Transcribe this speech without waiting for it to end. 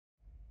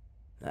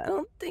I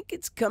don't think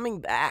it's coming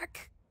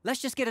back.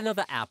 Let's just get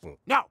another apple.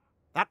 No,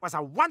 that was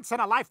a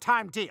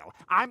once-in-a-lifetime deal.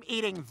 I'm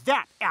eating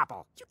that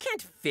apple. You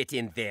can't fit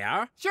in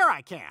there. Sure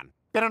I can.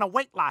 Been in a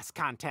weight loss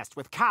contest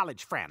with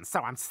college friends,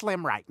 so I'm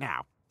slim right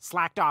now.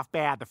 Slacked off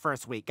bad the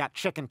first week, got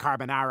chicken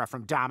carbonara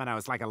from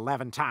Domino's like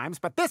 11 times,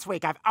 but this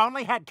week I've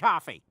only had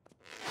coffee.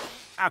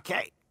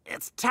 Okay,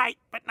 it's tight,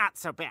 but not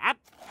so bad.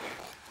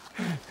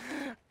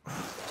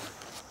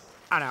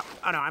 Oh no,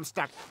 I'm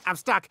stuck. I'm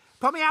stuck.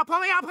 Pull me out, pull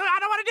me out, pull me out. I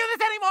don't want to do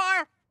this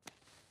anymore!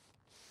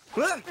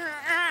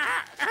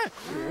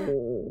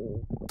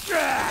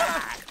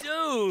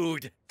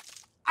 Dude!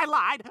 I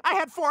lied. I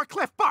had 4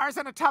 Cliff Bars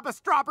and a tub of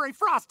strawberry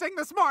frosting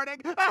this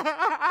morning.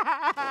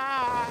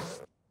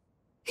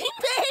 He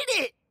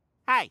made it!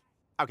 Hey,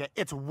 okay,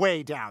 it's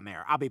way down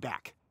there. I'll be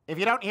back. If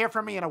you don't hear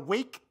from me in a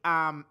week,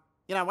 you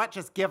know what?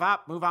 Just give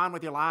up. Move on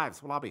with your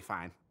lives. We'll all be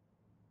fine.